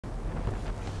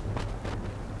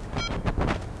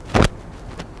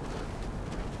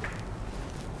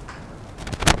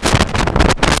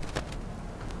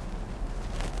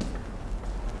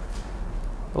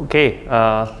Okay,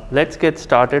 let's get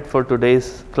started for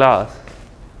today's class.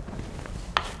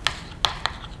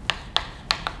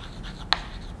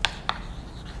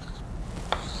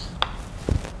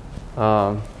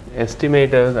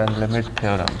 Estimators and limit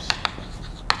theorems.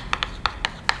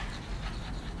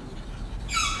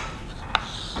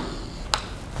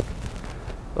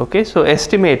 Okay, so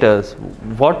estimators,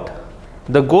 what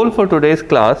the goal for today's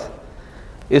class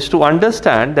is to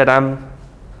understand that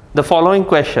the following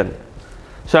question.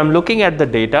 So I'm looking at the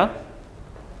data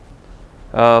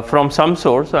from some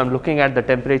source. So I'm looking at the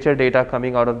temperature data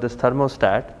coming out of this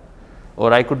thermostat,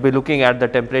 or I could be looking at the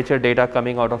temperature data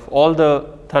coming out of all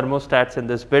the thermostats in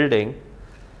this building,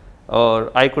 or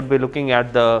I could be looking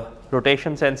at the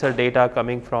rotation sensor data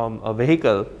coming from a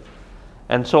vehicle,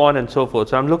 and so on and so forth.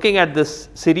 So I'm looking at this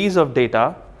series of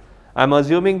data. I'm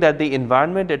assuming that the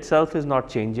environment itself is not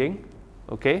changing.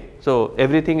 Okay, so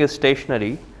everything is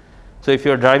stationary. So if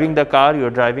you're driving the car, you're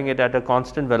driving it at a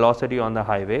constant velocity on the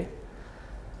highway.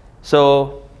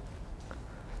 So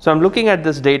I'm looking at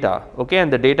this data, okay,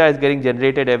 and the data is getting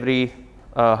generated every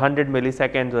 100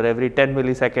 milliseconds or every 10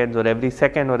 milliseconds or every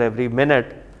second or every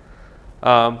minute.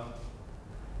 And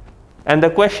the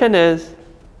question is,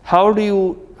 how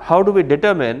do we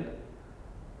determine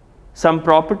some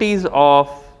properties of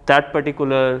that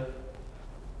particular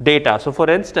data? So for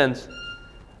instance,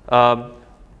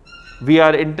 we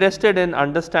are interested in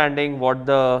understanding what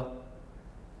the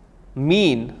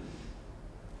mean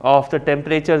of the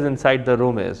temperatures inside the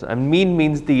room is, and mean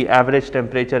means the average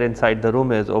temperature inside the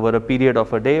room is over a period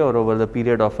of a day or over the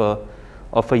period of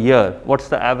a year. What's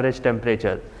the average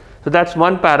temperature? So that's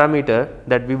one parameter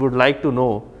that we would like to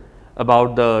know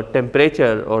about the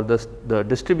temperature or the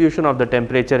distribution of the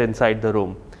temperature inside the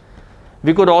room.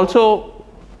 We also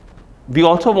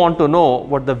want to know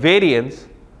what the variance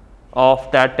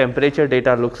of that temperature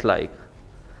data looks like.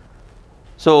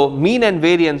 So mean and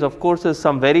variance, of course, is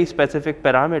some very specific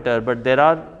parameter, but there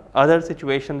are other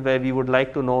situations where we would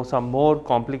like to know some more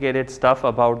complicated stuff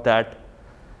about that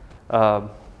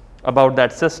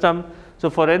system. So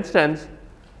for instance,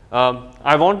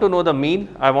 I want to know the mean,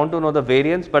 I want to know the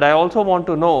variance, but I also want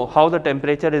to know how the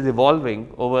temperature is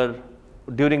evolving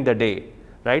during the day,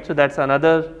 right? So that's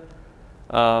another,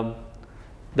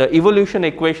 the evolution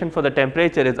equation for the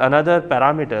temperature is another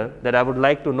parameter that I would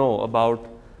like to know about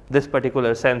this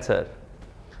particular sensor.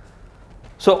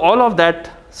 So all of that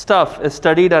stuff is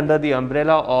studied under the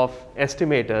umbrella of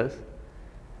estimators,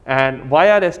 and why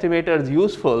are estimators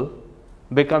useful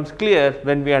becomes clear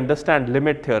when we understand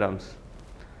limit theorems.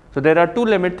 So there are two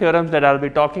limit theorems that I'll be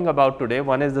talking about today.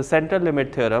 One is the central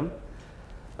limit theorem,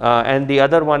 and the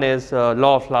other one is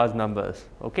law of large numbers.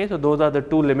 Okay, so those are the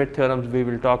two limit theorems we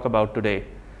will talk about today.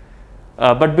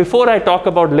 But before I talk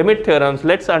about limit theorems,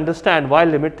 let's understand why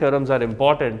limit theorems are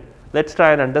important. Let's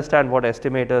try and understand what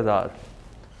estimators are.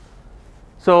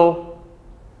 So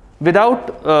we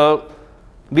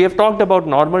have talked about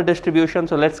normal distribution,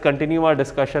 so let's continue our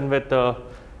discussion with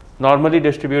normally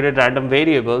distributed random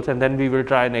variables, and then we will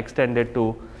try and extend it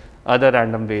to other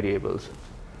random variables.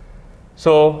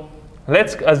 So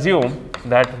let's assume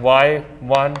that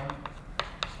y1,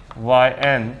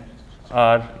 yn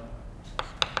are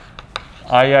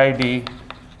IID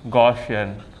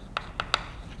Gaussian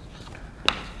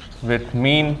with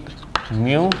mean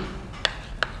mu,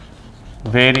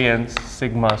 variance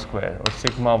sigma square or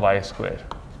sigma y square.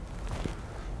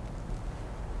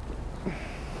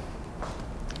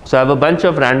 So I have a bunch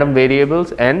of random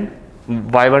variables n,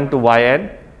 y1 to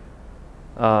yn.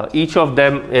 Each of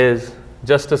them is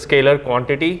just a scalar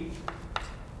quantity.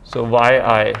 So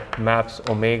yi maps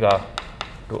omega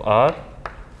to r.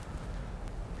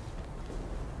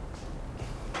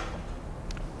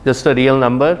 Just a real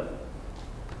number.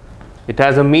 It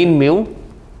has a mean mu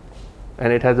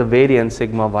and it has a variance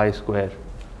sigma y square.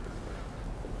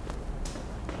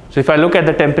 So if I look at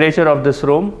the temperature of this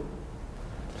room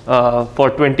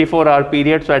for 24-hour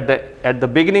period, so at the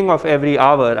beginning of every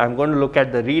hour I'm going to look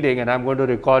at the reading and I'm going to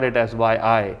record it as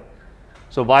yi.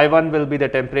 So y1 will be the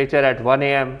temperature at 1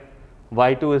 a.m.,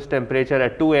 y2 is temperature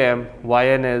at 2 a.m.,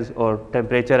 yn is or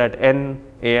temperature at n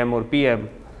a.m. or p.m.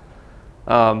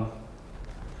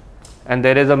 And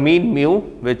there is a mean mu,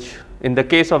 which in the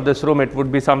case of this room it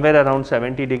would be somewhere around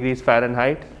 70 degrees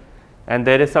Fahrenheit, and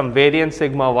there is some variance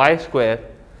sigma y square,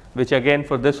 which again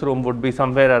for this room would be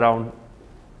somewhere around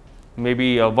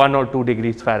maybe 1 or 2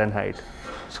 degrees Fahrenheit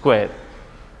square.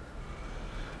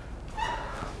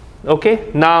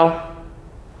 Okay, now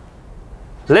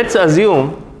let's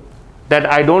assume that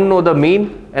I don't know the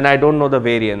mean and I don't know the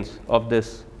variance of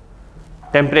this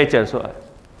temperature. So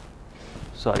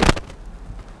sorry.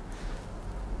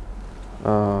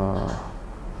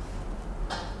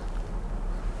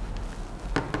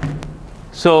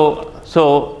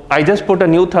 So I just put a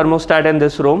new thermostat in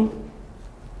this room,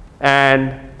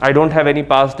 and I don't have any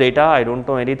past data, I don't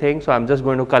know anything, so I'm just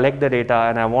going to collect the data,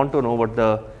 and I want to know what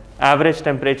the average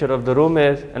temperature of the room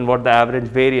is and what the average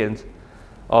variance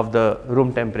of the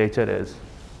room temperature is.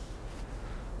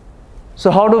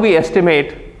 So how do we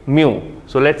estimate mu?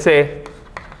 So let's say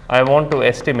I want to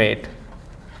estimate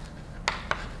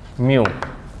mu.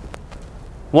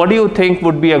 What do you think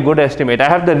would be a good estimate? I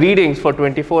have the readings for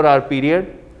 24-hour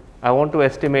period. I want to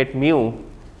estimate mu.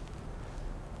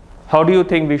 How do you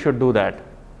think we should do that?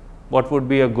 What would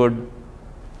be a good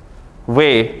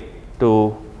way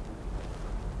to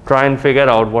try and figure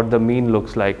out what the mean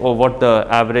looks like, or what the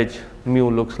average mu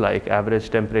looks like, average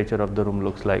temperature of the room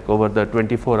looks like over the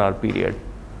 24-hour period?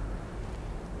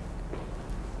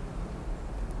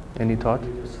 Any thought?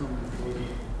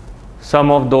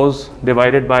 Sum of those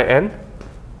divided by n.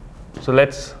 So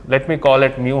let me call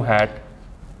it mu hat.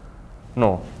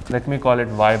 No, let me call it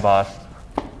y bar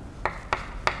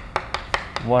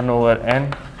 1 over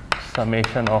n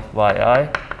summation of yi,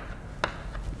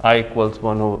 I equals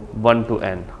 1 to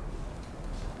n.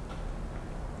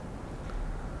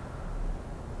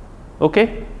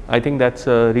 Okay, I think that's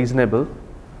reasonable.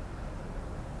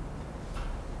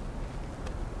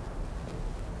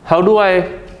 How do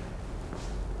I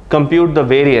compute the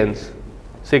variance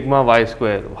sigma y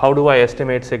square? How do I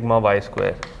estimate sigma y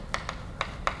square?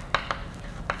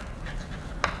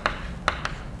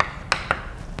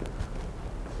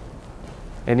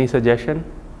 Any suggestion?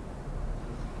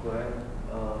 Square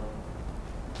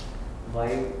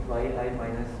yi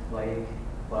minus y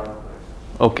bar square.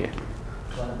 Okay.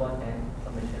 1 upon n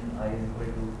summation I is equal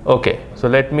to. Okay, so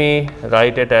let me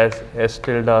write it as s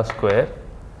tilde square,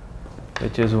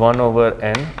 which is 1 over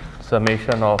n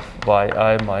summation of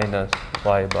yi minus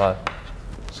y bar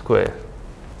square.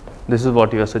 This is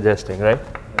what you are suggesting, right?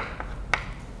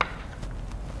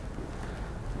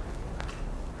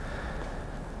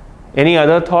 Any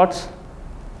other thoughts?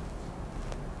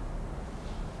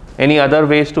 Any other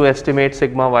ways to estimate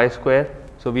sigma y square?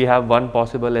 So we have one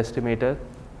possible estimator.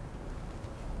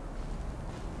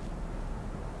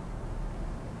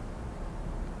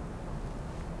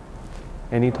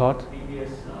 Any thoughts?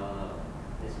 Previous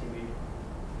estimate.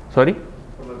 Sorry?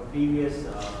 From a previous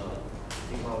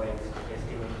sigma y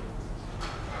estimate.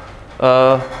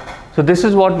 So this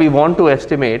is what we want to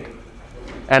estimate,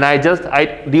 and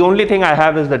the only thing I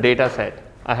have is the data set.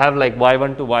 I have like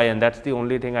y1 to yn, that's the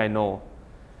only thing I know.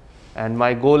 And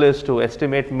my goal is to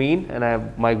estimate mean,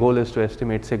 and my goal is to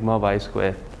estimate sigma y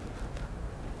square.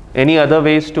 Any other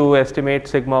ways to estimate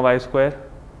sigma y square?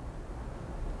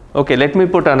 Okay, let me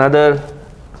put another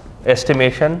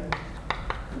estimation.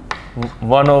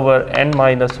 1 over n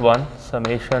minus 1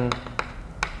 summation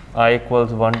I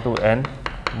equals 1 to n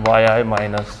yi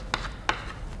minus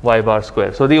y bar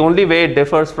square. So the only way it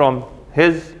differs from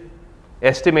his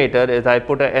estimator is I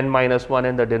put a n minus 1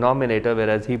 in the denominator,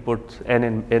 whereas he puts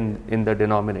n in the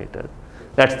denominator.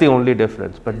 That's the only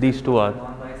difference, but these two are.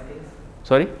 Non-biased case?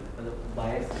 Sorry? The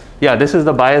biased? Yeah, this is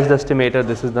the biased estimator,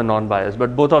 this is the non-biased,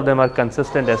 but both of them are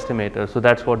consistent estimators, so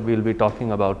that's what we'll be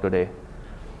talking about today.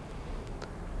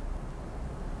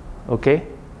 Okay?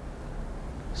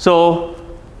 So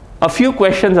a few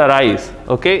questions arise.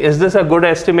 Okay, is this a good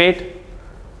estimate?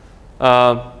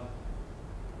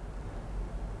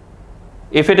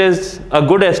 If it is a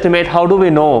good estimate, how do we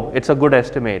know it's a good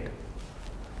estimate?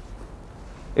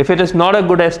 If it is not a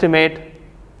good estimate,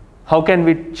 how can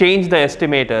we change the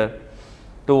estimator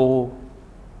to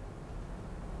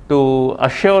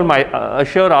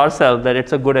assure ourselves that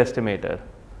it's a good estimator?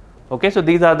 Okay, so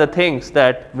these are the things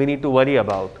that we need to worry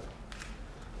about.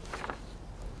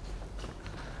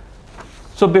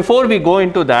 So before we go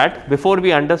into that, before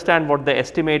we understand what the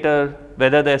estimator,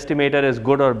 whether the estimator is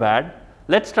good or bad,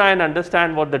 let's try and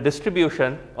understand what the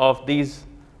distribution of these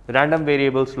random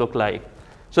variables look like.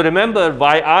 So remember,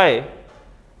 yi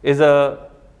is a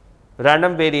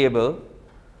random variable,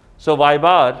 so y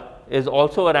bar is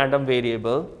also a random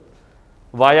variable,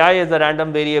 yi is a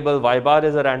random variable, y bar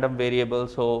is a random variable,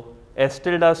 so s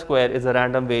tilde square is a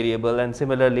random variable, and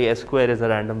similarly s square is a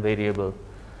random variable.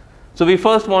 So we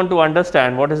first want to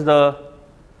understand what is the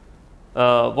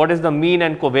mean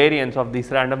and covariance of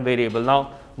these random variable.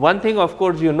 Now, one thing, of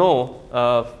course, you know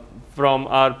from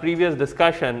our previous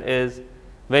discussion is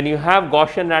when you have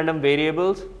Gaussian random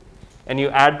variables and you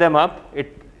add them up,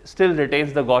 it still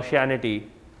retains the Gaussianity,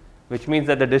 which means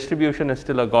that the distribution is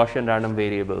still a Gaussian random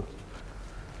variable.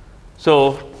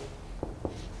 So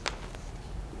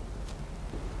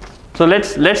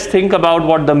let's think about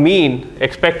what the mean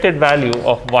expected value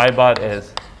of y bar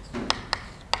is.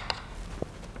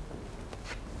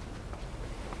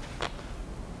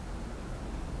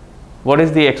 What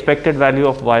is the expected value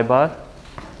of y bar?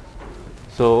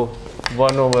 So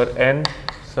 1 over n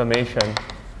summation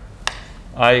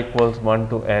I equals 1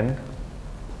 to n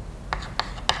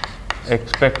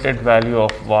expected value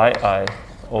of yi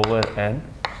over n,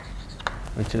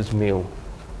 which is mu.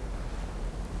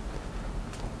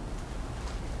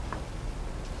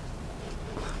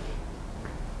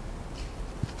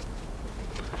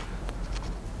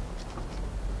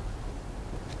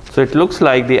 So it looks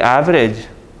like the average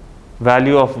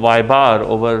value of y bar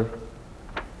over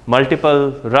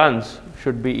multiple runs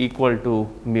should be equal to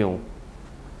mu.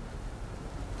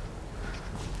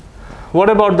 What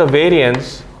about the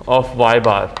variance of y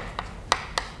bar?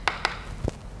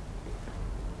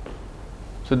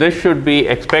 So this should be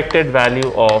expected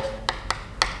value of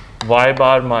y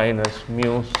bar minus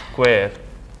mu square,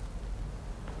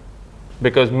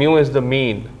 because mu is the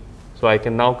mean. So I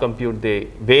can now compute the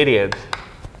variance.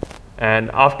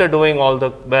 And after doing all the,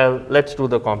 well, let's do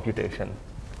the computation.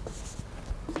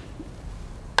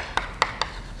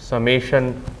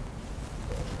 Summation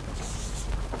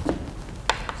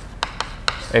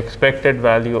expected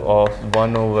value of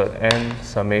 1 over n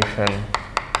summation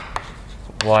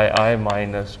yi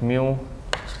minus mu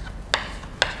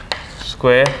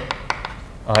square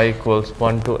I equals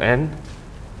 1 to n.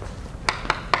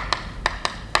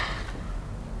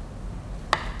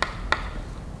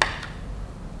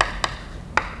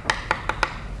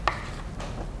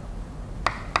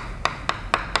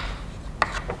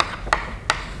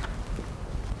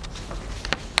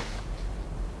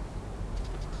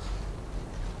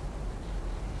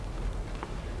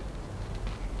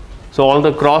 So all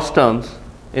the cross terms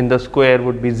in the square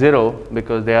would be 0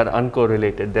 because they are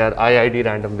uncorrelated. They are IID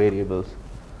random variables.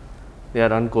 They are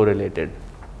uncorrelated.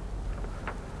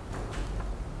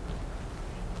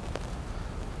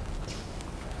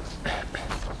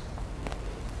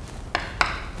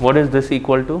 What is this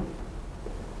equal to?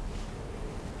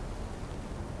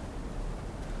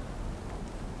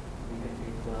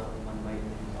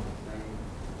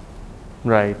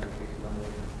 Right.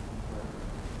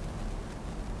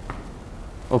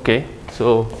 Okay,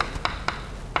 so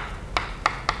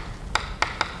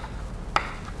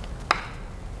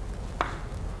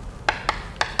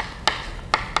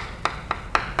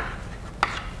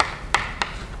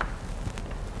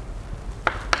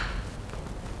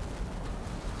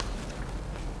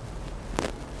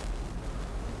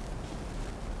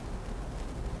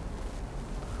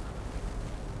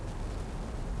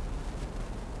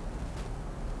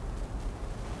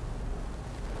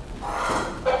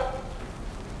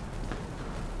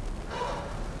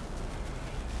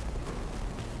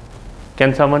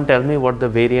can someone tell me what the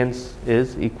variance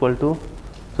is equal to?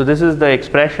 So this is the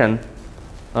expression.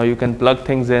 Now you can plug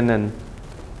things in and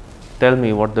tell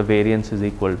me what the variance is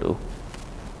equal to.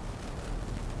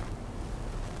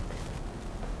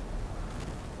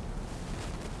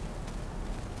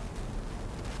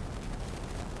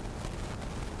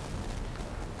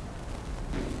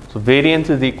 So variance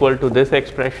is equal to this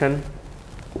expression.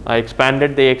 I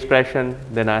expanded the expression,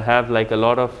 then I have like a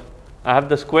lot of, I have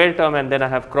the square term and then I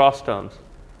have cross terms.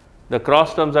 The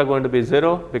cross terms are going to be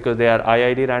 0 because they are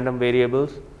IID random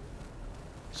variables.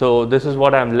 So this is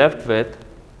what I'm left with,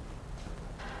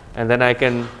 and then I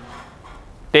can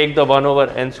take the 1 over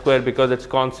n square because it's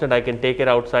constant. I can take it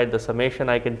outside the summation,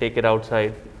 I can take it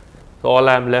outside. So all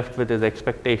I'm left with is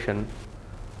expectation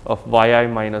of yi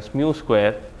minus mu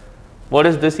square. What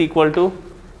is this equal to?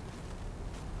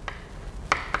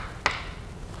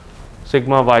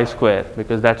 Sigma y square,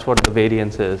 because that's what the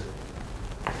variance is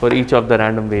for each of the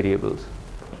random variables.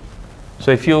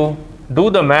 So if you do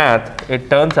the math, it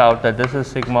turns out that this is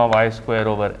sigma y square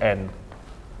over n.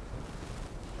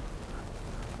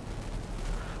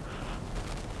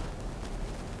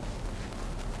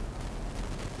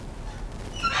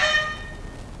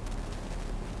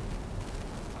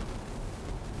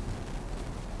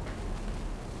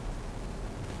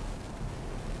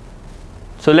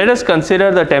 So let us consider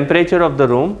the temperature of the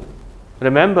room.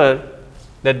 Remember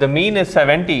that the mean is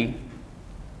 70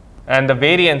 and the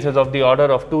variance is of the order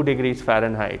of 2 degrees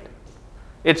Fahrenheit.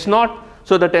 It's not,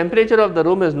 so the temperature of the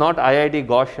room is not IID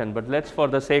Gaussian, but let's for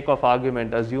the sake of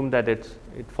argument assume that it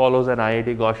follows an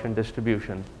IID Gaussian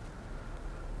distribution.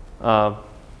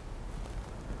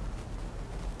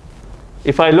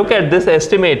 If I look at this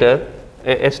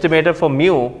estimator for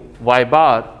mu y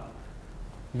bar,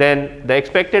 then the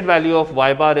expected value of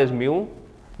y bar is mu,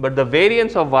 but the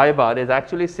variance of y bar is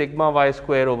actually sigma y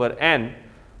square over n.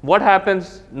 What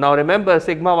happens now? Remember,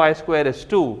 sigma y square is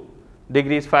 2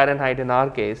 degrees Fahrenheit in our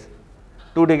case,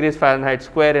 2 degrees Fahrenheit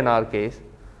square in our case.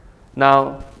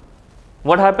 Now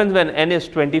what happens when n is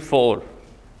 24?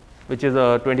 which is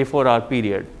a 24-hour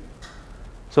period.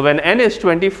 So when n is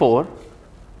 24,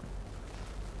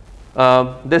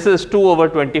 this is 2 over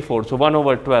 24, so 1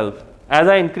 over 12. As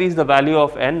I increase the value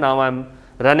of n, now I'm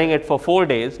running it for 4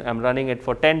 days, I'm running it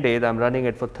for 10 days, I'm running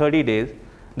it for 30 days.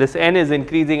 This n is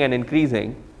increasing and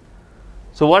increasing.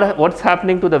 So what's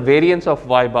happening to the variance of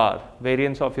y bar,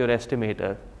 variance of your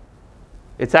estimator?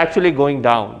 It's actually going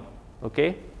down.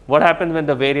 Okay? What happens when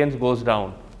the variance goes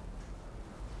down?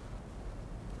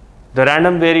 The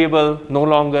random variable no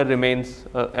longer remains,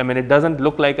 it doesn't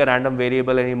look like a random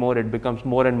variable anymore. It becomes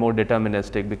more and more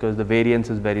deterministic because the variance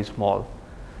is very small.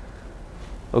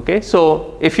 Okay,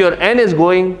 so if your n is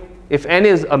if n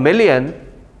is a million,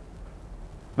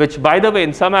 which by the way,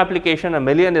 in some application, a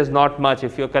million is not much.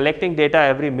 If you're collecting data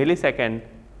every millisecond,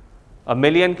 a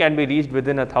million can be reached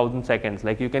within 1,000 seconds.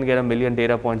 Like you can get a million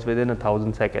data points within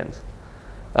 1,000 seconds.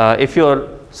 If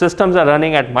your systems are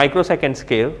running at microsecond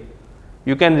scale,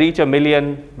 you can reach a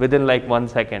million within like 1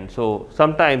 second. So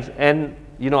sometimes n,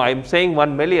 I'm saying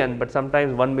 1 million, but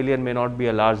sometimes 1 million may not be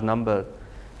a large number.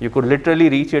 You could literally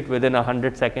reach it within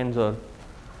 100 seconds or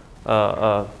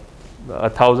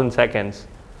 1,000 seconds,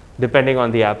 depending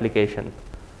on the application.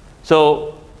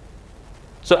 So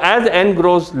as n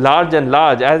grows large and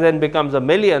large, as n becomes a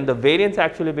million, the variance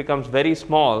actually becomes very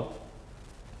small,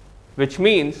 which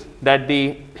means that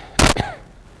the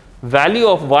value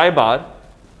of y bar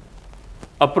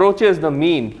approaches the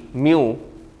mean mu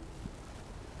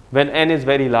when n is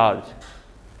very large.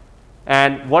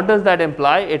 And what does that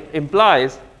imply? It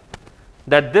implies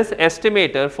that this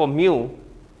estimator for mu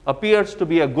appears to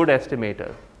be a good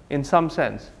estimator in some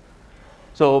sense.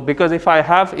 So because if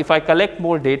I collect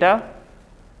more data,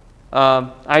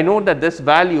 I know that this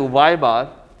value y bar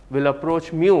will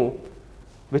approach mu,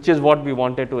 which is what we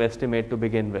wanted to estimate to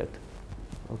begin with.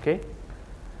 Okay?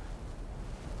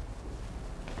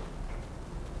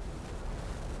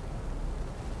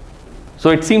 So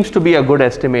it seems to be a good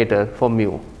estimator for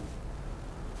mu.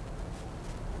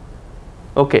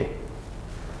 Okay.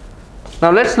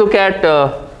 Now let's look at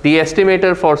the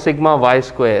estimator for sigma y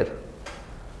square.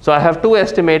 So I have two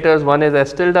estimators, one is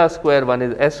s tilde square, one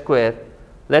is s square.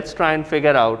 Let's try and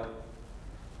figure out,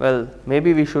 well,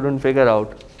 maybe we shouldn't figure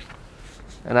out,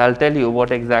 and I'll tell you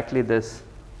what exactly this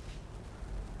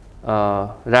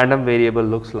random variable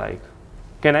looks like.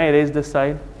 Can I erase this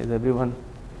side? Has everyone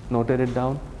noted it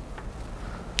down?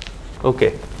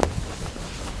 Okay.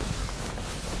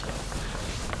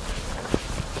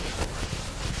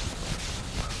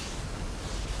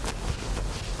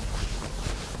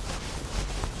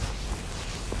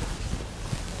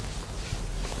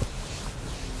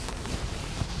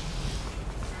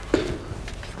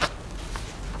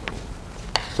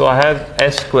 So I have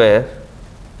s square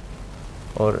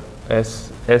or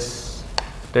s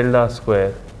tilde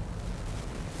square.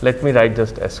 Let me write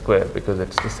just s square because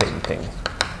it's the same thing.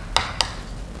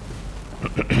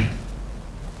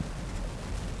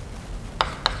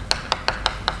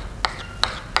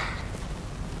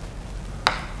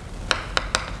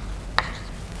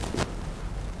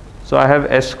 So I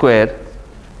have s square.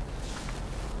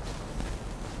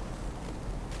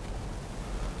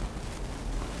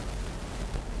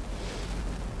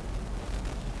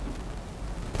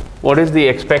 What is the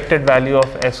expected value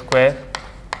of s square?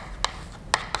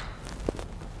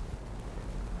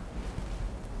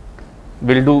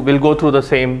 We'll go through the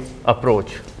same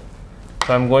approach.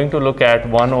 So I'm going to look at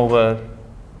 1 over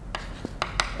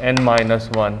n minus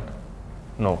 1.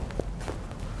 No.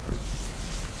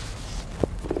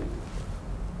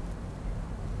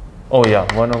 Oh yeah,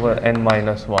 1 over n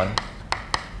minus 1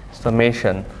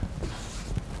 summation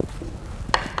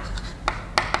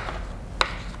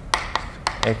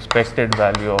expected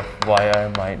value of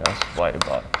yi minus y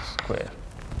bar square.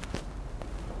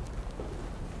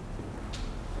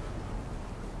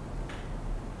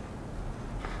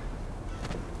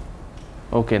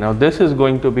 Okay, now this is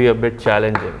going to be a bit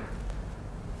challenging.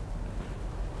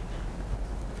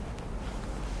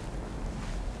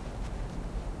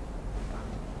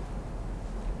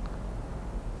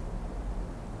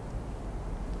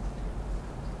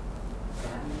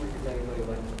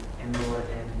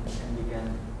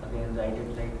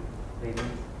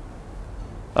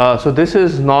 So this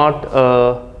is not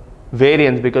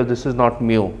variance because this is not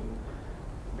mu.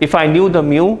 If I knew the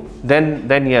mu,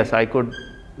 then yes, I could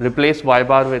replace y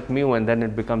bar with mu and then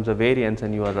it becomes a variance,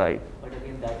 and you are right. But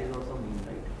again, that is also mean,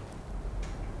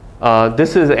 right?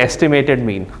 This is estimated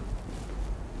mean.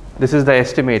 This is the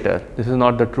estimator. This is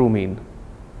not the true mean.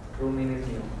 True mean is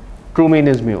mu. True mean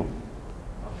is mu.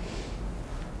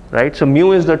 Right? So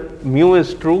mu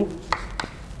is true.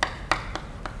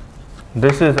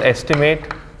 This is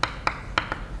estimate.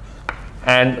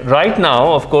 And right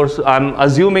now, of course, I'm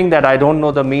assuming that I don't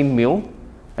know the mean mu,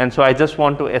 and so I just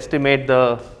want to estimate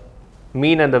the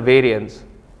mean and the variance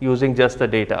using just the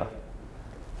data.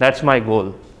 That's my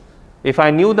goal. If I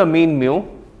knew the mean mu,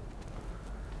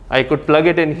 I could plug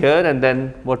it in here, and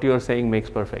then what you're saying makes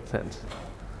perfect sense.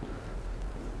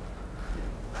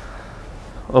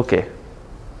 Okay.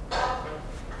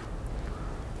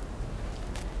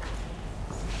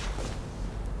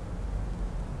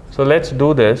 So let's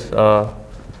do this.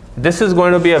 This is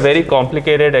going to be a very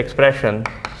complicated expression.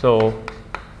 So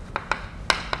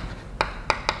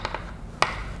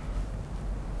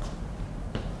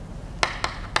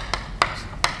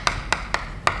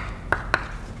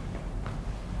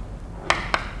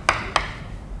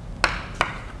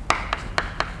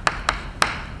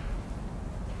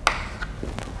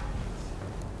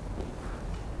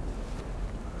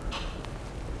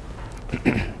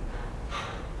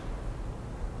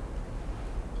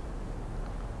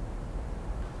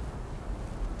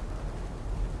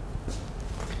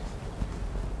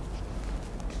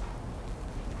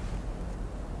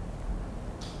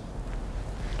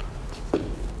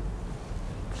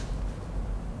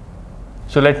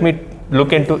So let me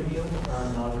look into.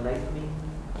 Normalized mean?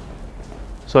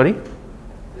 Sorry?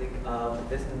 Like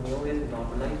this mu is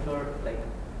normalized or like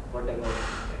whatever?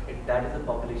 That is the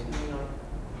population mean or?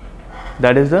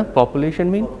 That is the population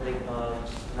mean? Like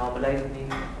normalized mean?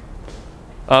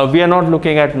 We are not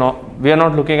looking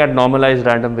at normalized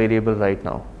random variable right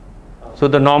now. So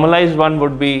the normalized one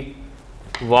would be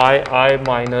yi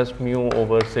minus mu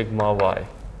over sigma y.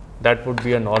 That would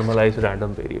be a normalized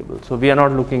random variable. So we are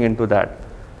not looking into that.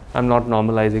 I'm not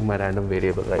normalizing my random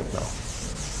variable right now.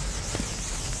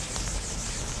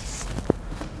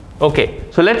 Okay,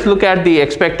 so let's look at the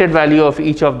expected value of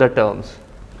each of the terms.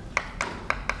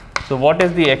 So what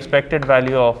is the expected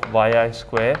value of yi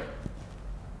square?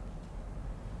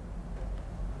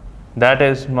 That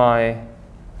is my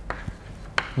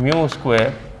mu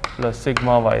square plus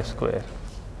sigma y square.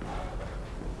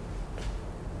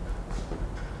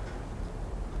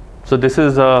 So this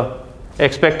is a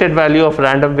expected value of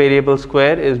random variable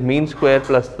square is mean square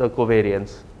plus the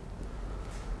covariance.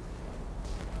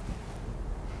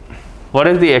 What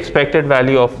is the expected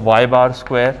value of y bar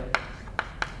square?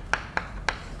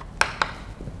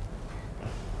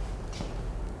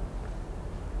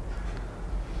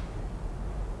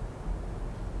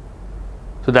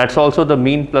 So that's also the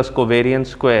mean plus covariance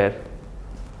square.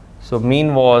 So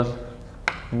mean was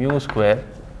mu square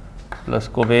plus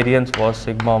covariance was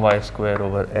sigma y square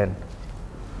over n.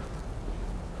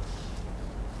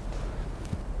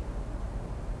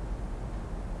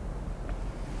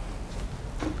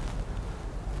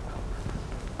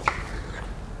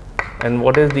 And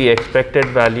what is the expected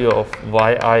value of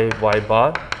yi y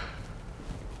bar?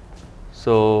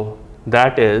 So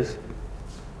that is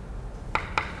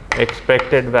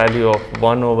expected value of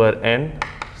 1 over n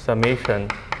summation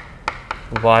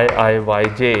yi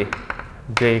yj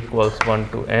j equals 1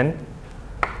 to n,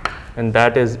 and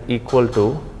that is equal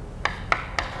to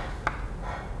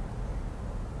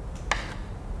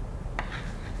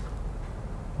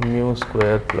mu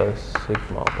square plus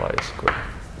sigma y square.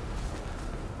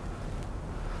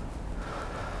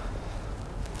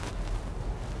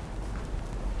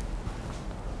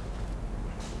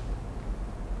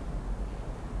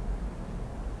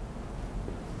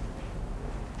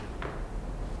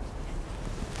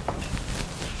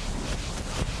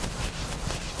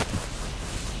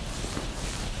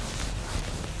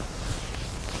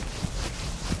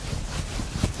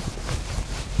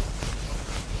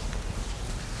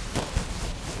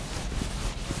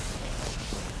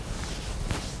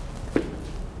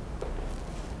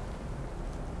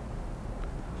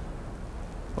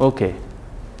 Okay.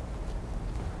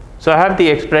 So I have the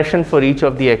expression for each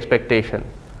of the expectation.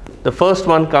 The first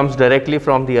one comes directly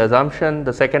from the assumption.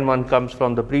 The second one comes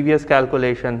from the previous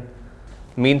calculation,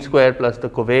 mean square plus the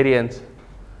covariance.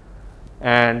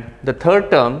 And the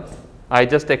third term, I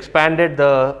just expanded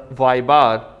the y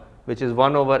bar, which is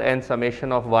 1 over n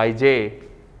summation of yj.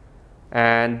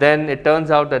 And then it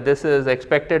turns out that this is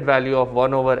expected value of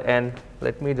 1 over n.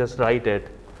 Let me just write it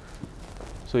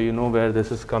so you know where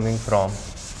this is coming from.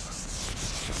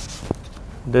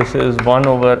 This is 1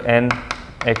 over n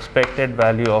expected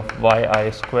value of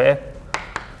yi square,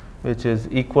 which is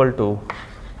equal to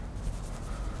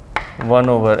 1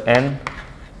 over n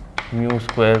mu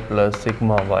square plus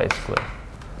sigma y square.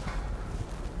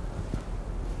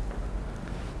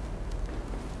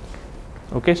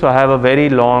 Okay, so I have a very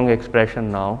long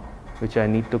expression now which I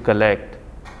need to collect.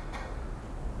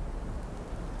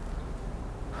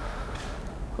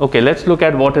 Okay, let's look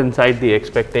at what inside the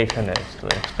expectation is. So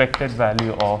expected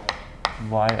value of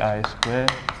yi square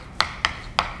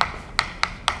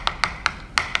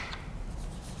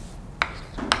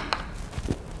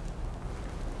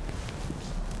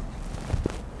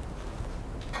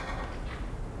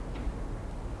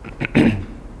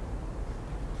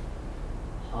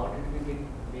How did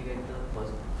we get the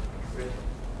first expression?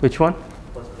 which one?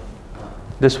 First one.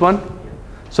 This one? Yeah.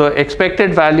 So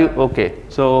expected value, okay.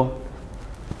 So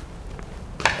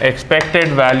expected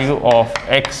value of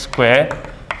x square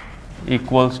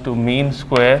equals to mean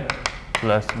square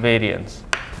plus variance.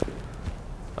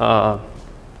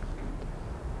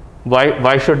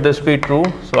 Why should this be true?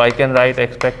 So I can write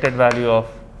expected value of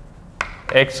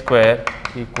x square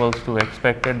equals to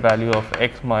expected value of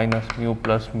x minus mu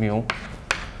plus mu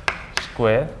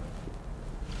square,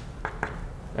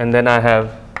 and then I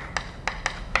have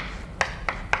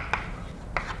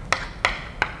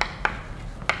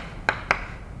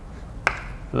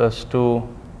plus 2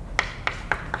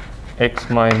 x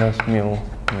minus mu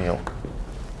mu.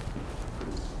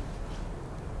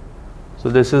 So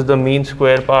this is the mean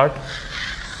square part,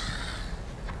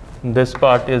 this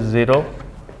part is 0,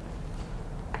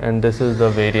 and this is the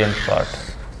variance part.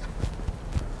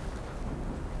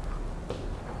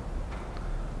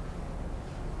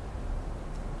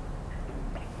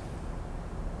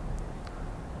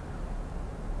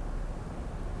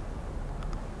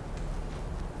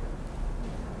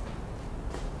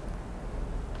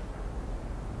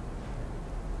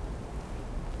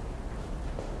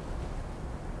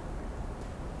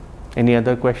 Any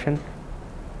other question?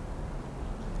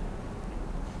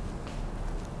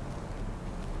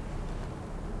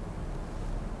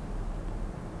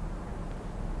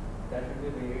 That should be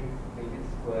variance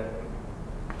square.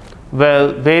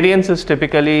 Well, variance is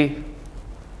typically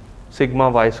sigma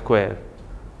y square.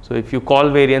 So if you call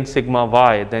variance sigma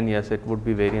y, then yes, it would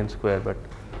be variance square. But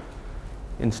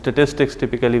in statistics,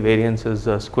 typically variance is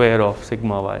the square of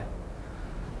sigma y.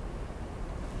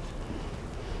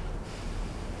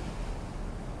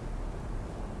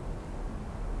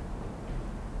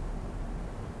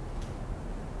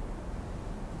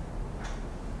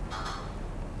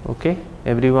 Okay,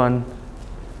 everyone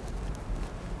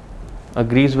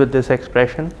agrees with this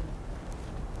expression?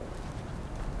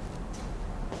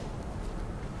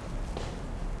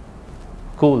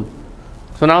 Cool.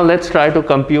 So now let's try to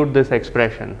compute this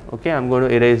expression. Okay, I'm going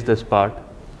to erase this part.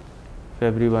 If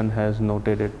everyone has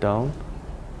noted it down.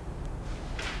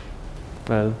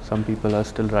 Well, some people are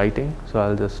still writing, so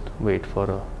I'll just wait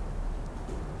for a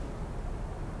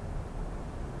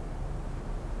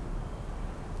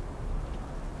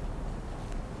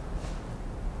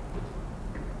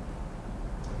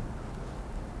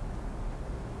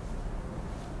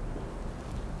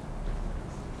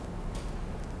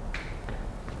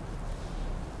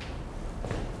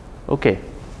okay.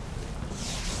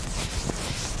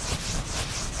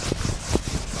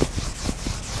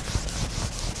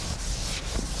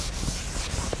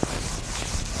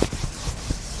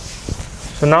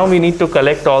 So now we need to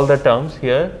collect all the terms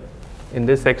here in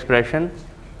this expression.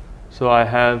 So I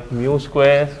have mu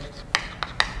square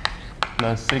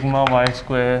plus sigma y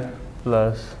square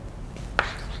plus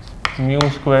mu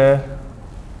square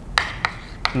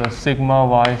plus sigma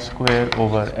y square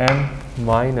over n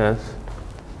minus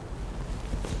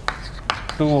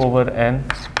 2 over n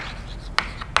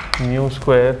mu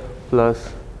square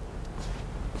plus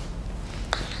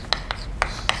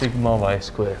sigma y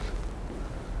square.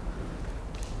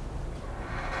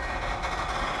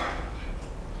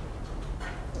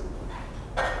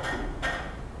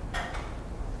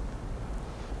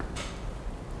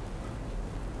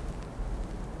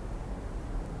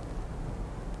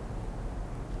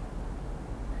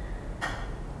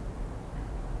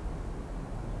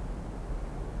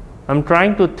 I'm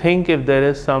trying to think if there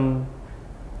is some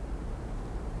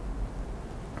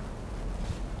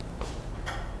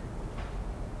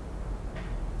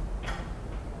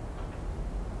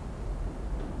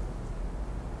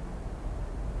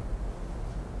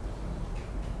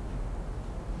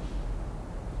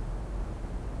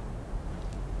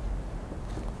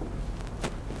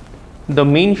the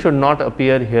mean should not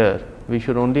appear here. We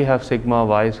should only have sigma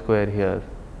y square here.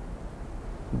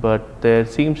 But there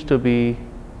seems to be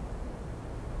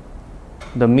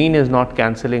the mean is not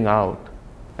cancelling out,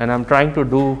 and I'm trying to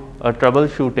do a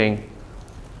troubleshooting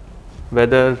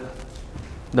whether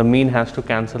the mean has to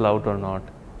cancel out or not.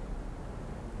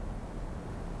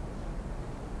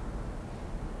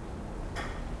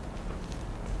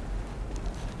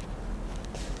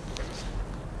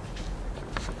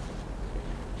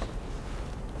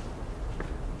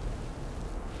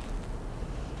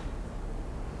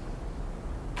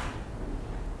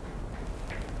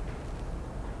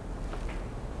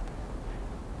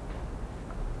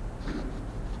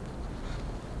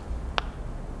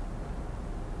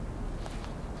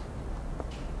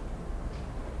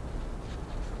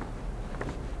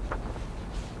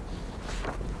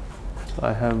 So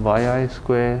I have yi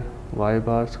square, y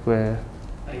bar square.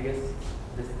 I guess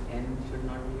this n should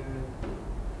not be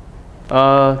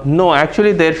here. No,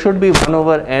 actually there should be 1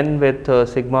 over n with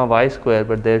sigma y square,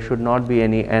 but there should not be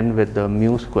any n with the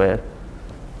mu square.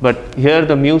 But here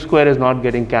the mu square is not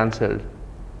getting cancelled.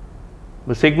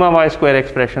 The sigma y square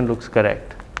expression looks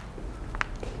correct.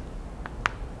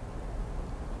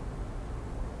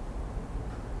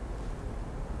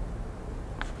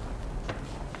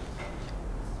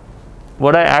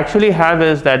 What I actually have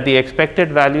is that the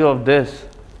expected value of this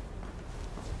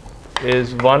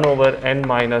is 1 over n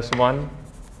minus 1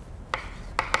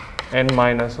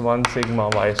 sigma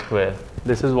y square.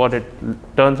 This is what it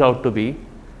turns out to be.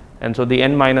 And so the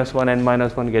n minus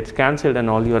 1 gets cancelled, and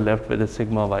all you are left with is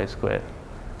sigma y square.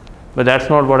 But that's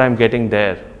not what I'm getting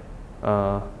there.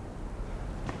 And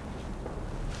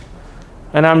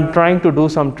I'm trying to do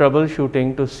some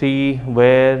troubleshooting to see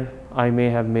where I may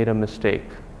have made a mistake.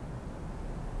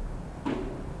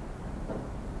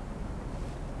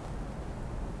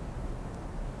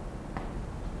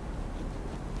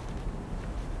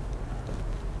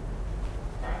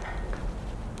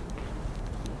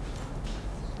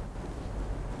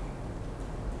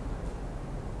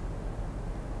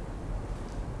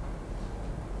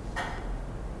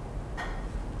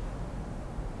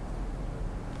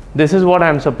 This is what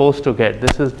I'm supposed to get.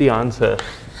 This is the answer.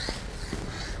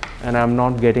 And I'm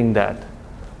not getting that.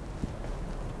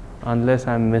 Unless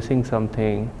I'm missing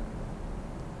something.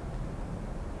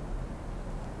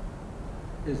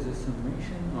 Is the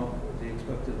summation of the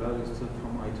expected value still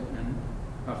from I to n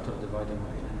after dividing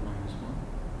by n minus 1?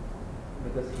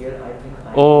 Because here I think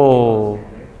I Oh.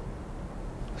 right?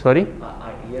 Sorry?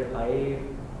 Here I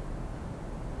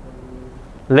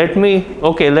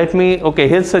okay,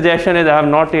 his suggestion is I have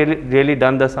not really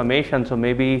done the summation, so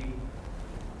maybe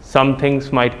some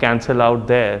things might cancel out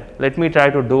there. Let me try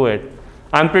to do it.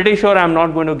 I'm pretty sure I'm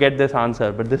not going to get this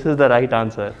answer, but this is the right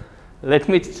answer. Let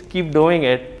me keep doing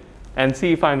it and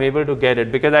see if I'm able to get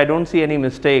it, because I don't see any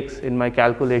mistakes in my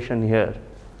calculation here.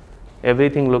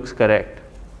 Everything looks correct.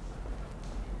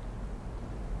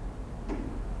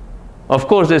 Of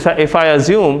course, if I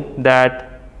assume that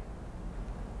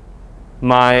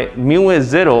my mu is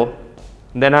 0,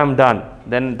 then I'm done.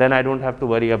 Then I don't have to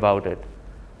worry about it.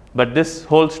 But this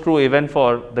holds true even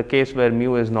for the case where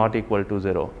mu is not equal to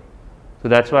 0. So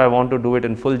that's why I want to do it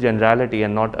in full generality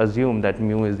and not assume that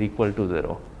mu is equal to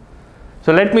 0.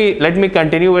 So let me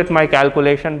continue with my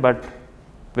calculation, but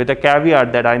with a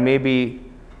caveat that I may be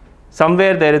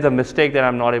somewhere there is a mistake that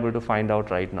I'm not able to find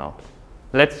out right now.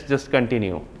 Let's just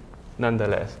continue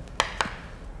nonetheless.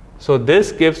 So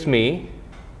this gives me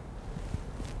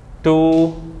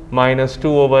 2 minus 2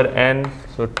 over n,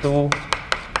 so 2,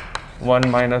 1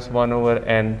 minus 1 over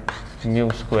n mu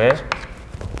square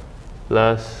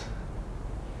plus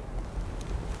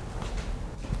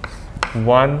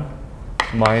 1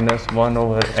 minus 1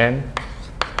 over n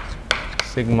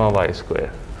sigma y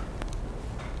square.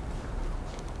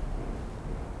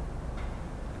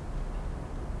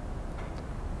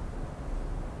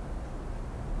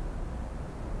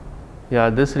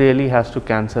 Yeah, this really has to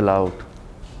cancel out.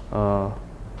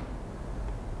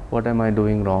 What am I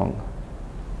doing wrong?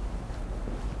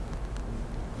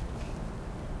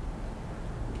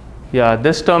 Yeah,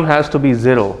 this term has to be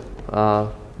 0.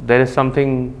 There is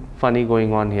something funny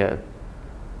going on here.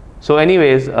 So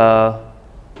anyways,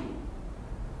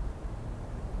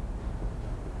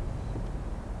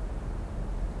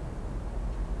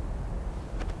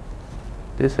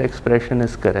 this expression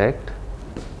is correct.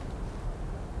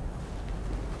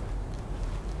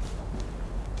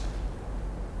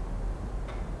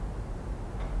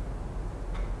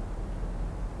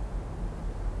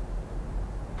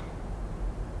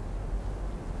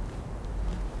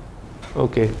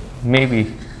 Okay,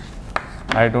 maybe,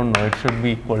 I don't know, it should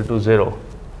be equal to 0.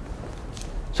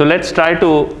 So let's try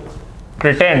to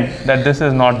pretend that this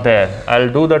is not there.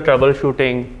 I'll do the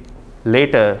troubleshooting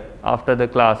later after the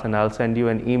class, and I'll send you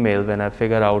an email when I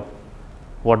figure out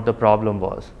what the problem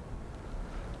was.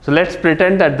 So let's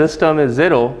pretend that this term is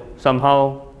 0.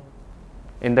 Somehow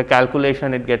in the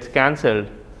calculation it gets cancelled.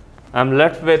 I'm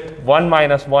left with 1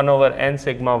 minus 1 over n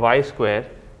sigma y square.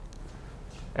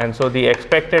 And so the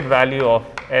expected value of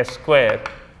s square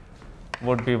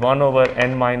would be 1 over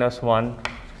n minus 1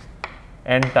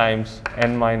 n times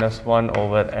n minus 1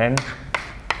 over n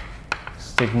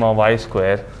sigma y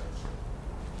square.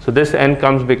 So this n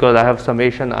comes because I have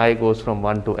summation I goes from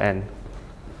 1 to n.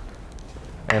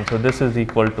 And so this is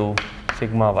equal to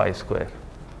sigma y square.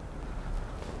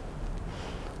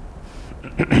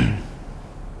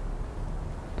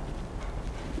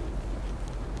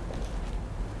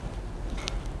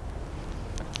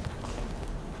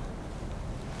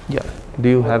 Yeah. Do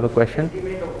you have a question?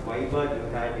 Estimate of y bar you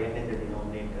had n in the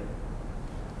denominator.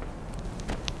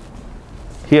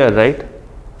 Here, right?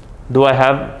 Do I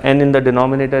have n in the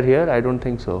denominator here? I don't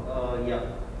think so. Yeah.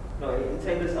 No,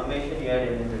 inside the summation you had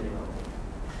n in the denominator.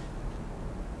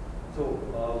 So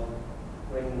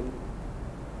when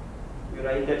you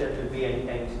write that, it will be n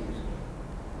times u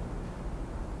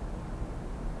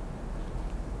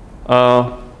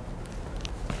square.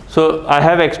 So I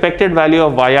have expected value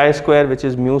of yi square, which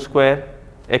is mu square,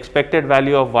 expected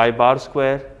value of y bar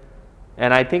square,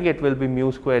 and I think it will be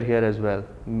mu square here as well,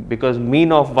 because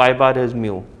mean of y bar is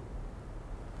mu.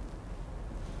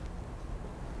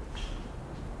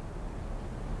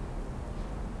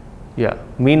 Yeah,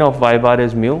 mean of y bar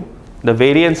is mu. The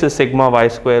variance is sigma y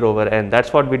square over n.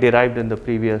 That's what we derived in the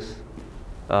previous,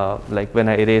 like when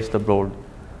I erased the board. I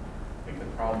think the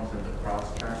problem's in the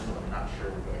cross term, so I'm not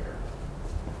sure where.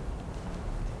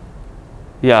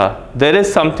 Yeah, there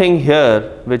is something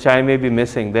here which I may be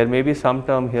missing. There may be some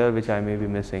term here which I may be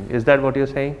missing. Is that what you're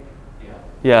saying? Yeah.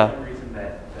 Yeah. For some reason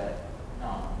that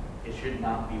it should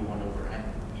not be 1 over n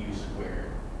u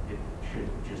squared. It should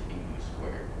just be u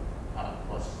squared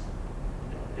plus,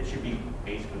 it should be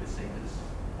basically the same as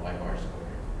y bar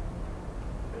squared.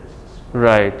 But it's the square.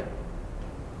 Right.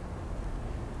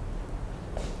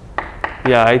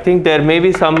 Yeah, I think there may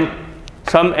be some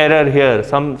error here.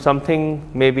 Something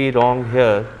may be wrong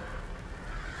here.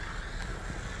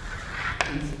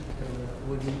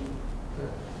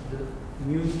 The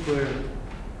mu squared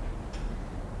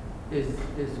is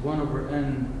 1 over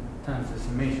n times the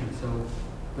summation. So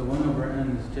the 1 over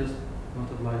n is just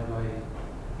multiplied by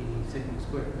the sigma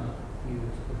squared, not u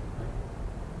squared. Right?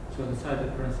 So inside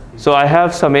the parentheses. So I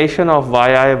have summation of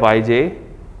yi, yj,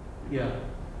 Yeah.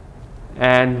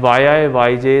 and yi,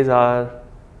 yj's are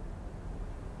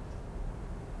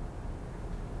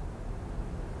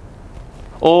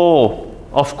oh,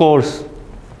 of course.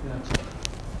 Yeah.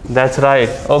 That's right.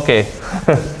 Okay.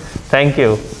 Thank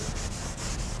you.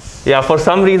 Yeah, for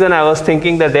some reason I was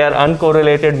thinking that they are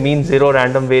uncorrelated mean zero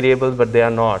random variables, but they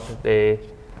are not. They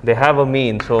have a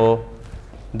mean. So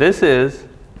this is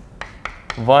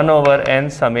 1 over n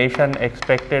summation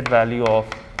expected value of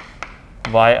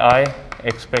yi,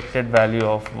 expected value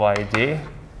of yj,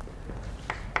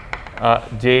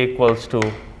 j equals to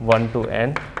 1 to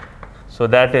n. So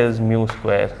that is mu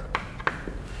square.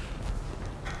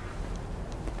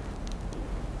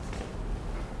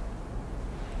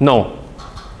 No,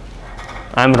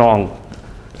 I'm wrong.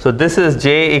 So this is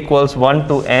j equals 1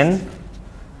 to n,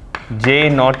 j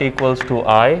not equals to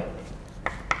I,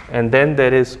 and then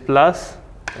there is plus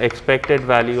expected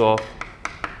value of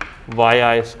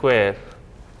yi square,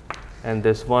 and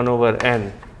this 1 over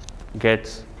n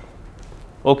gets,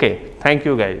 okay, thank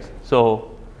you guys. So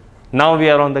now we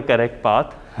are on the correct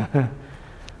path.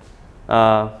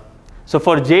 So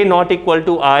for j not equal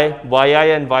to I,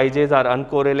 yi and yj's are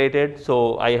uncorrelated,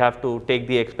 so I have to take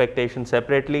the expectation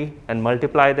separately and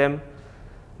multiply them.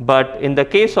 But in the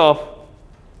case of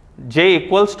j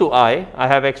equals to I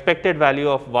have expected value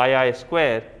of yi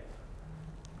square,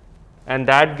 and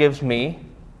that gives me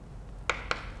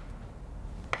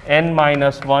n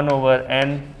minus 1 over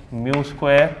n mu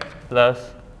square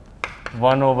plus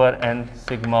 1 over n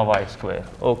sigma y square.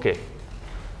 Okay.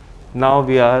 Now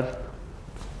we are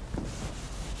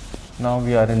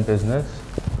in business.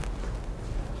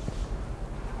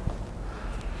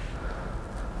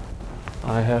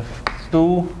 I have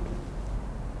 2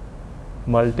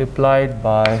 multiplied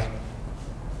by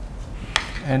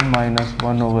n minus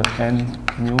 1 over n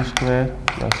mu square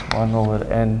plus 1 over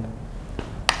n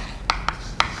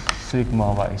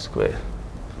sigma y square.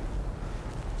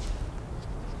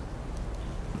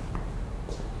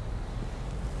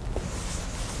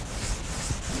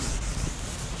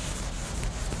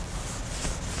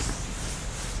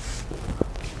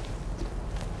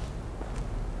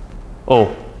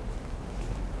 Oh,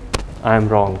 I am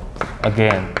wrong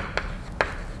again.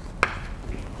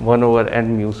 1 over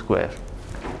n mu square.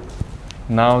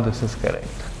 Now this is correct.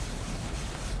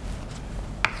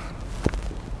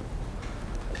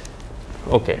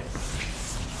 Okay.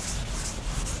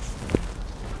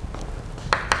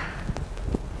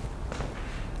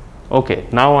 Okay,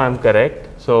 now I am correct.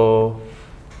 So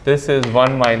this is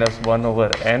 1 minus 1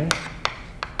 over n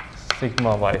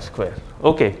sigma y square.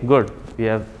 Okay, good.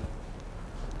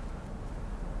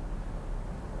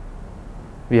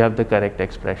 We have the correct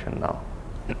expression now.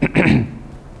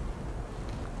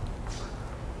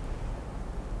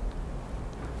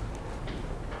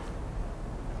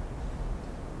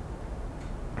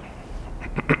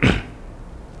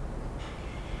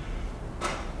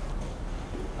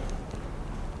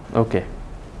 Okay.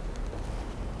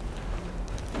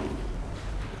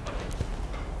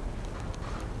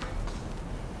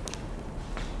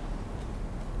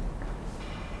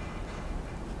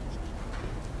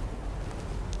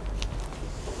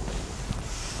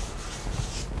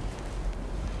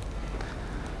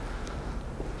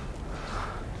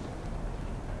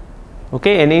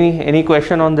 Okay, any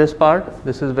question on this part?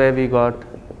 This is where we got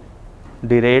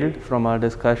derailed from our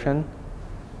discussion,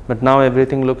 but now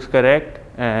everything looks correct,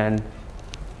 and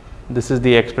this is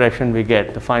the expression we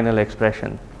get, the final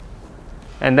expression.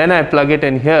 And then I plug it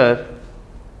in here,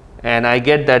 and I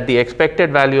get that the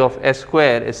expected value of S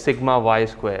square is sigma y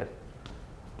square.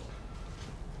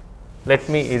 Let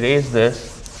me erase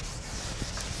this.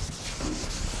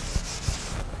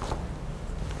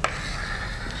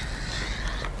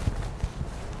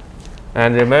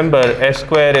 And remember, S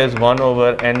square is 1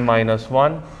 over n minus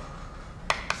 1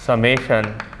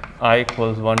 summation I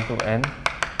equals 1 to n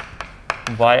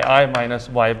yi minus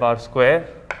y bar square.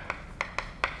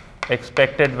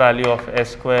 Expected value of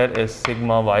S square is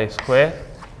sigma y square.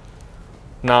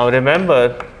 Now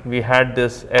remember, we had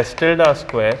this S tilde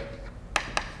square.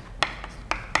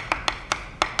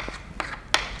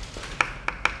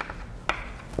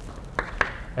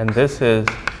 And this is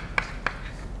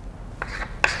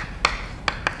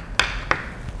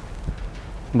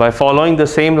by following the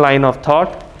same line of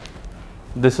thought,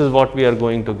 this is what we are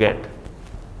going to get.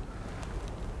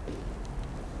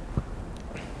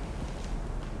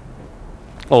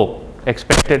 Oh,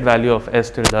 expected value of S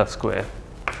tilde square.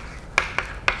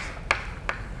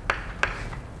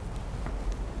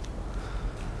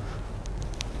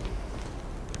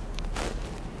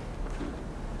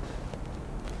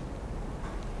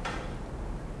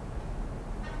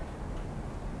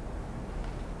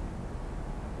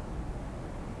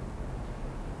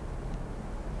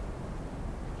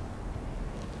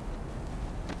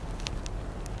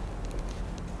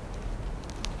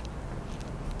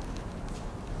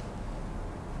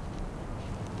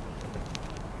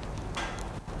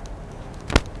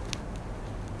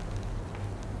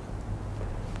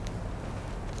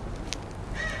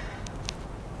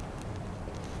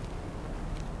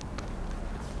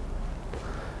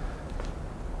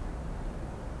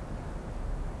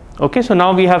 Okay, so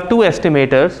now we have two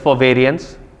estimators for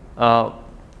variance,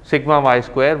 sigma y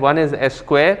square. One is S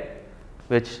square,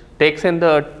 which takes in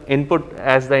the input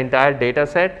as the entire data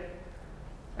set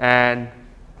and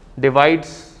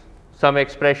divides some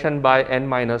expression by n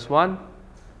minus 1.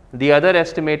 The other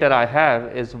estimator I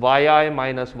have is yi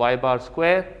minus y bar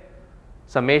square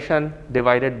summation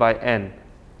divided by n.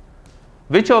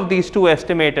 Which of these two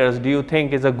estimators do you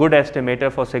think is a good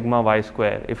estimator for sigma y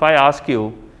square? If I ask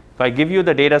you, if I give you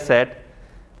the data set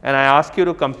and I ask you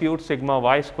to compute sigma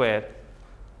y square,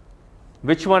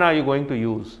 which one are you going to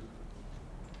use?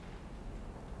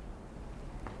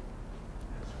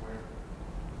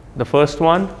 The first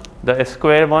one, the S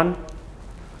square one.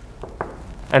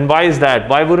 And why is that?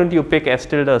 Why wouldn't you pick S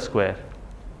tilde square?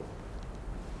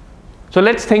 So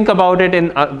let's think about it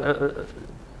in,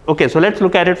 okay, so let's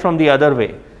look at it from the other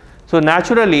way. So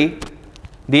naturally,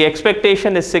 the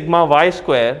expectation is sigma y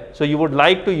square, so you would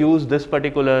like to use this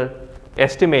particular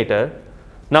estimator.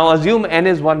 Now assume n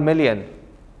is 1 million,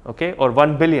 okay, or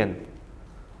 1 billion.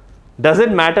 Does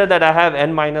it matter that I have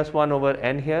n minus 1 over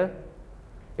n here?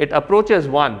 It approaches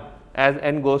 1 as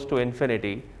n goes to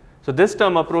infinity. So this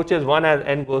term approaches 1 as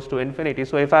n goes to infinity.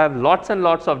 So if I have lots and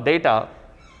lots of data,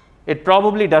 it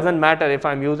probably doesn't matter if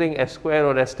I'm using S square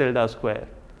or S tilde square.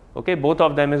 Okay, both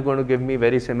of them is going to give me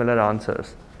very similar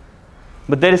answers.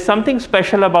 But there is something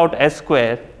special about S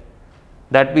square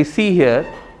that we see here,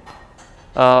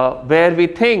 where we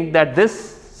think that this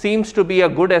seems to be a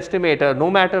good estimator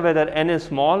no matter whether n is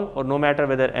small or no matter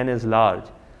whether n is large.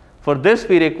 For this,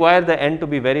 we require the n to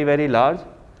be very, very large.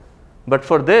 But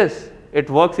for this, it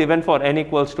works even for n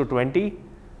equals to 20.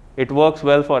 It works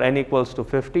well for n equals to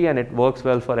 50, and it works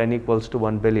well for n equals to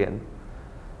 1 billion.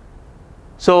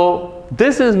 So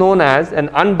this is known as an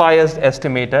unbiased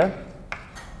estimator.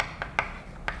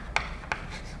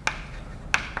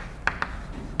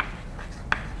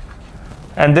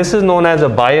 And this is known as a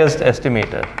biased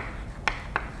estimator.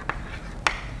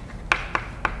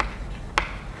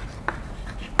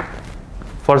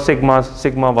 For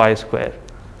sigma y square.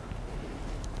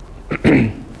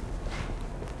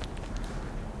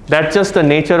 That's just the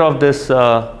nature of this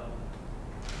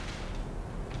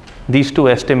these two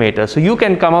estimators. So you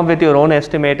can come up with your own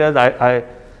estimators.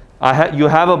 You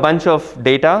have a bunch of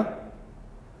data,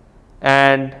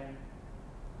 and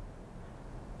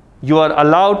you are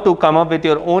allowed to come up with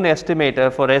your own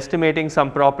estimator for estimating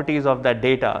some properties of that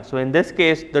data. So in this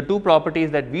case, the two properties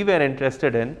that we were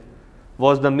interested in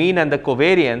was the mean and the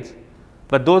covariance,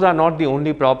 but those are not the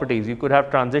only properties. You could have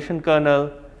transition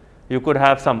kernel, you could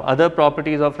have some other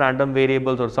properties of random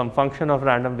variables or some function of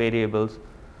random variables,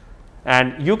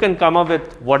 and you can come up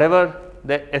with whatever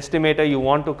the estimator you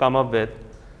want to come up with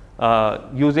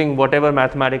using whatever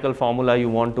mathematical formula you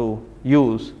want to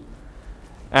use.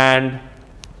 and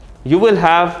you will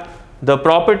have the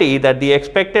property that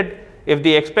if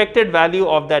the expected value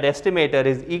of that estimator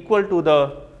is equal to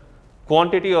the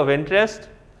quantity of interest,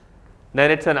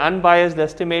 then it's an unbiased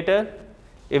estimator.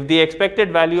 If the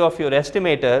expected value of your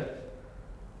estimator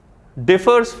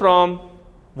differs from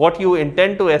what you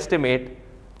intend to estimate,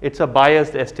 it's a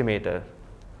biased estimator.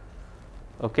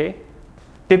 Okay.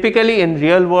 Typically in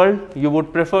real world, you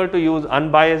would prefer to use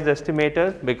unbiased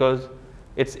estimator because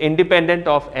it's independent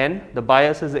of n, the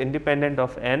bias is independent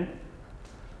of n.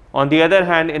 On the other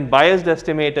hand, in biased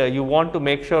estimator, you want to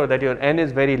make sure that your n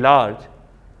is very large,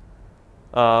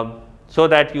 so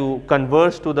that you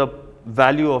converge to the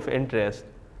value of interest,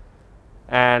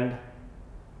 and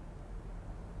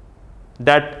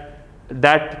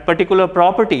that particular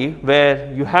property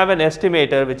where you have an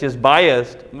estimator which is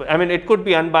biased, I mean it could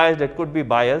be unbiased, it could be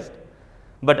biased,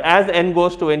 but as n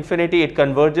goes to infinity it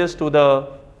converges to the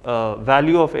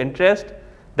value of interest,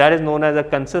 that is known as a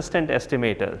consistent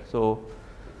estimator. So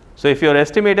if your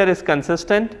estimator is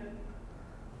consistent,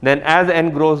 then as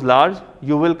n grows large,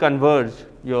 you will converge,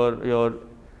 your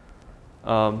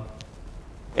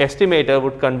estimator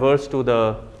would converge to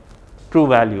the true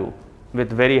value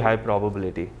with very high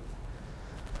probability.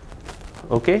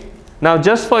 Okay. Now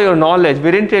just for your knowledge,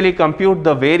 we didn't really compute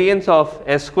the variance of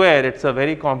S square, it's a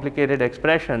very complicated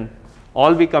expression.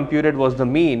 All we computed was the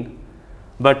mean,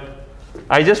 but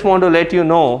I just want to let you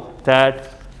know that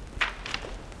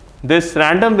this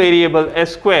random variable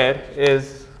S square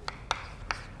is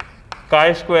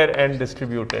chi-square n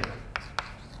distributed,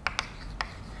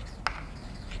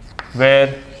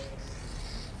 where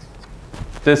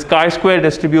this chi-square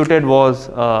distributed was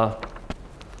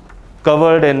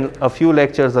covered in a few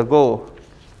lectures ago,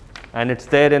 and it's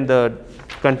there in the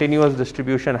continuous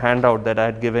distribution handout that I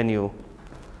had given you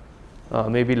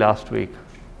maybe last week.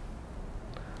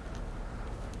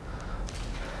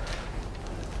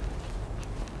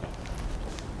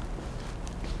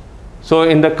 So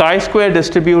in the chi-square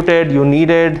distributed, you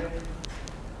needed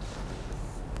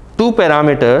two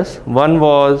parameters. One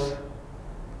was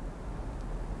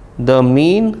the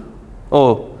mean,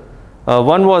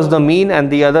 one was the mean, and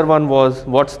the other one was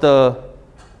what's the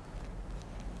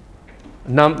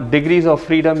degrees of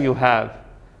freedom you have.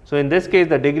 So in this case,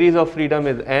 the degrees of freedom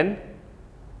is n,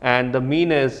 and the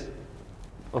mean is,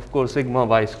 of course, sigma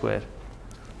y square.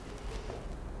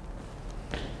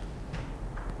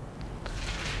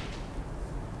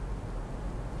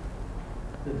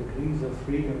 The degrees of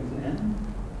freedom is n?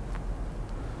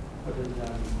 What does that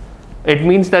mean? It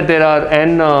means that there are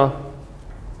n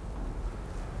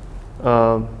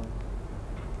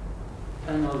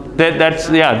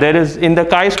there is in the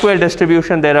chi-square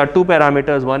distribution there are two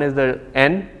parameters, one is the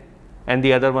n and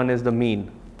the other one is the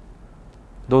mean.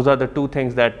 Those are the two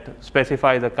things that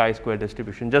specify the chi-square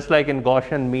distribution, just like in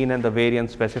Gaussian, mean and the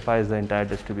variance specifies the entire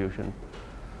distribution.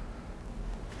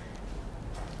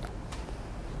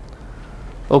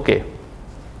 Okay.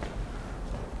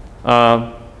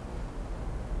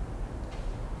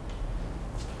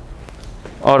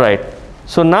 All right.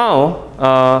 So now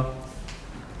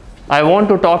I want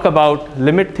to talk about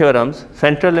limit theorems,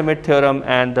 central limit theorem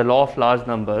and the law of large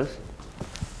numbers.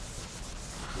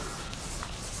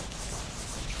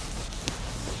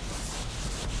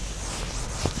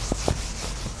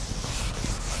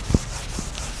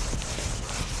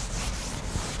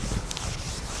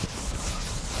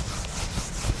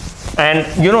 And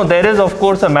there is of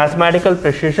course a mathematical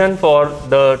precision for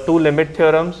the two limit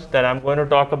theorems that I'm going to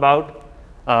talk about.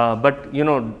 But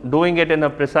doing it in a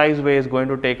precise way is going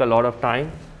to take a lot of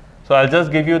time. So I'll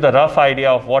just give you the rough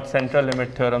idea of what central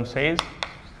limit theorem says.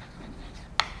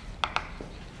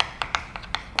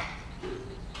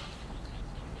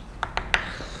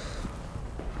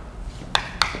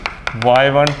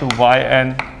 Y1 to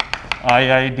yn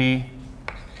IID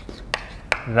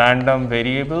random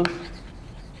variables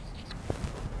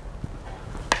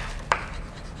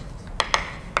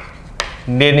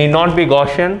they need not be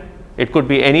Gaussian. It could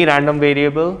be any random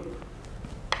variable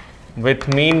with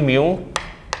mean mu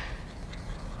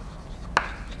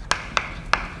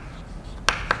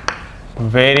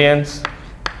variance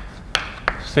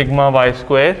sigma y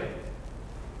square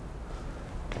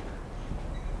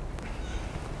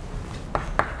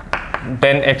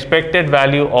then expected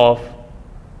value of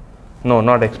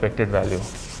not expected value.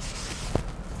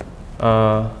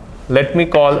 Let me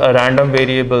call a random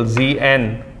variable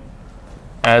Zn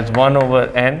as 1 over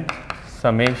n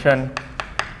summation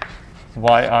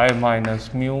yi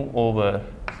minus mu over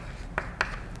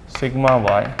sigma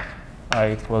y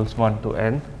I equals 1 to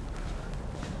n,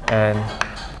 and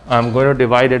I'm going to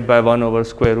divide it by 1 over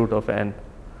square root of n.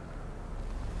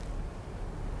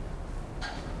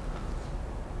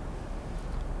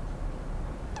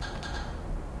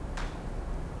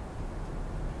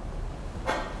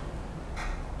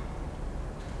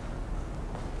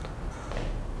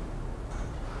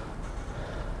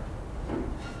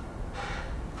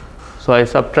 So I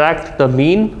subtract the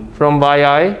mean from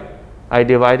yi, I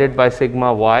divide it by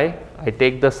sigma y, I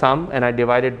take the sum and I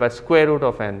divide it by square root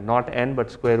of n, not n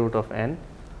but square root of n.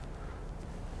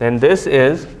 Then this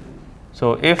is,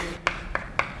 so if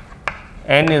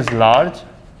n is large,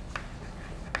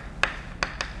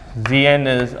 Zn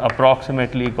is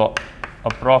approximately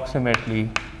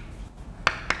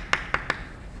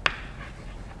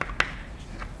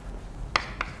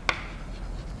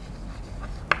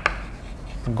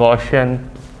Gaussian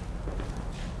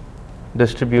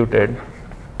distributed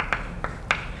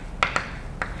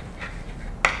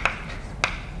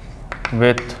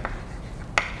with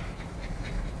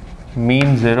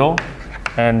mean 0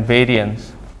 and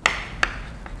variance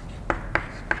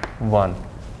 1.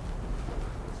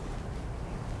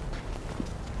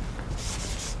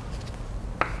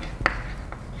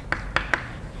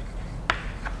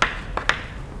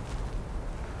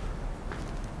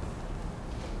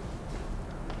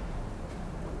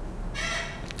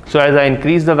 So as I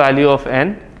increase the value of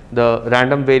n, the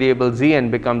random variable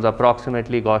Zn becomes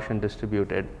approximately Gaussian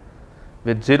distributed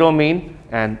with 0 mean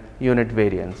and unit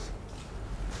variance.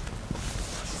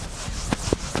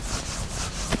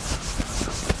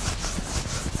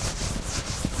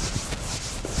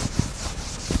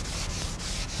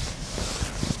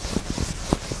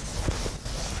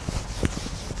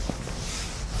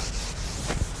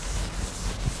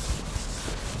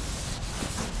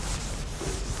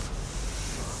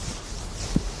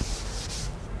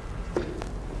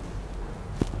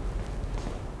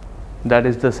 That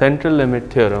is the central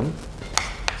limit theorem,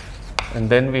 and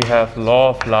then we have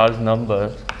law of large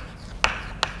numbers.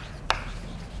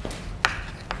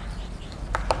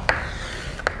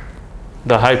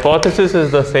 The hypothesis is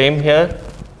the same here.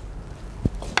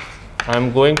 I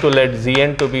am going to let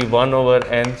Zn to be 1 over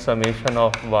n summation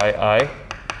of yi, I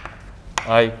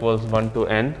equals 1 to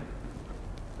n.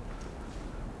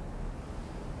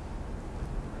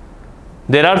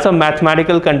 There are some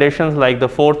mathematical conditions like the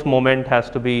fourth moment has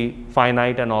to be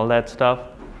finite and all that stuff.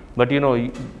 But you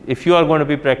know, if you are going to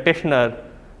be practitioner,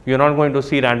 you're not going to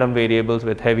see random variables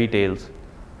with heavy tails.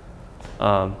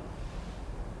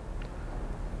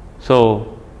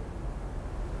 So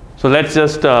let's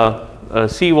just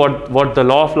see what the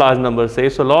law of large numbers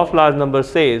says. So law of large numbers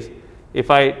says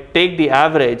if I take the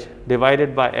average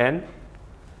divided by n,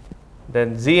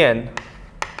 then Zn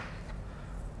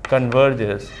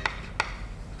converges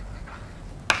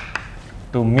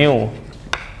to mu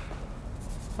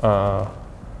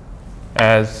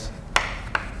as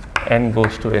n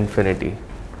goes to infinity.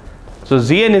 So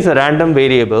Zn is a random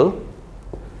variable,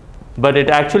 but it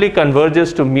actually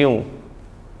converges to mu.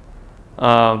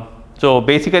 So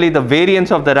basically the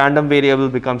variance of the random variable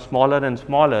becomes smaller and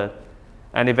smaller,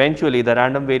 and eventually the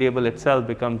random variable itself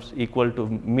becomes equal to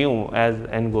mu as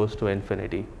n goes to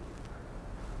infinity.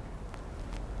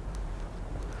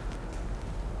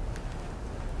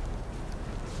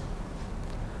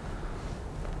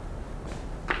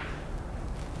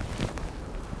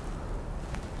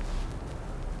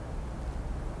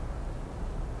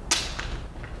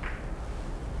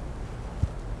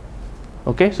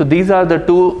 Okay, so these are the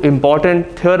two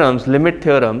important theorems, limit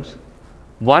theorems.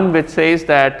 One which says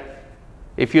that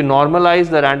if you normalize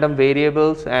the random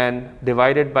variables and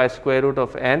divide it by square root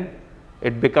of n,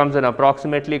 it becomes an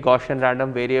approximately Gaussian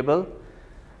random variable.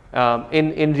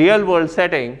 In real world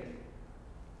setting,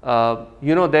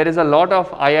 you know, there is a lot of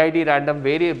IID random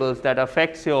variables that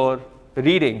affects your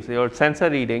readings, your sensor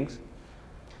readings,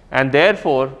 and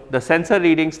therefore the sensor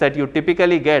readings that you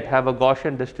typically get have a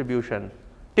Gaussian distribution.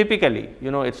 Typically,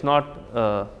 you know, it's not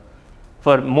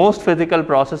for most physical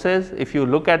processes. If you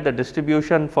look at the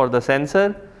distribution for the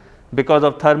sensor, because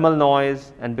of thermal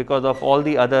noise and because of all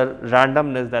the other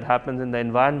randomness that happens in the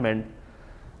environment,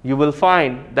 you will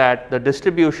find that the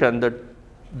distribution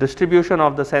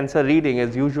of the sensor reading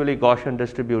is usually Gaussian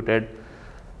distributed.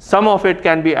 Some of it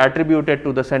can be attributed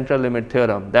to the central limit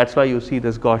theorem. That's why you see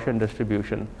this Gaussian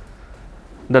distribution.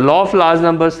 The law of large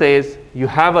numbers says you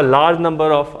have a large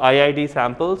number of IID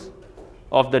samples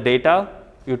of the data,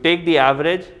 you take the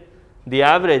average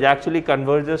actually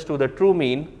converges to the true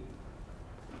mean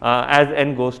as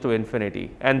n goes to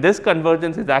infinity. And this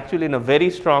convergence is actually in a very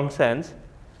strong sense.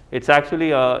 It's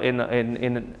actually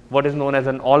in what is known as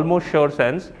an almost sure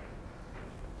sense,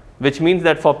 which means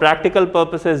that for practical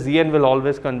purposes Zn will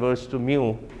always converge to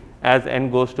mu as n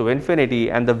goes to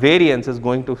infinity, and the variance is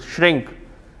going to shrink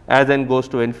as n goes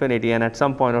to infinity, and at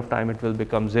some point of time it will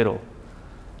become 0.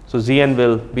 So Zn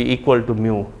will be equal to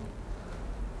mu.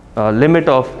 Limit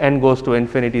of n goes to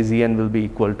infinity, Zn will be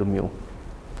equal to mu.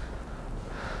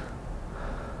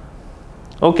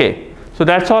 Okay, so So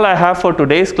that's all I have for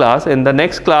today's class. In the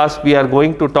next class, we are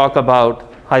going to talk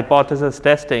about hypothesis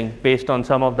testing based on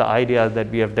some of the ideas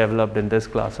that we have developed in this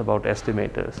class about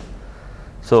estimators.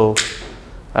 So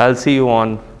I'll see you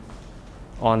on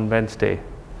Wednesday.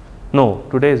 No,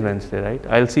 today is Wednesday, right?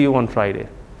 I'll see you on Friday.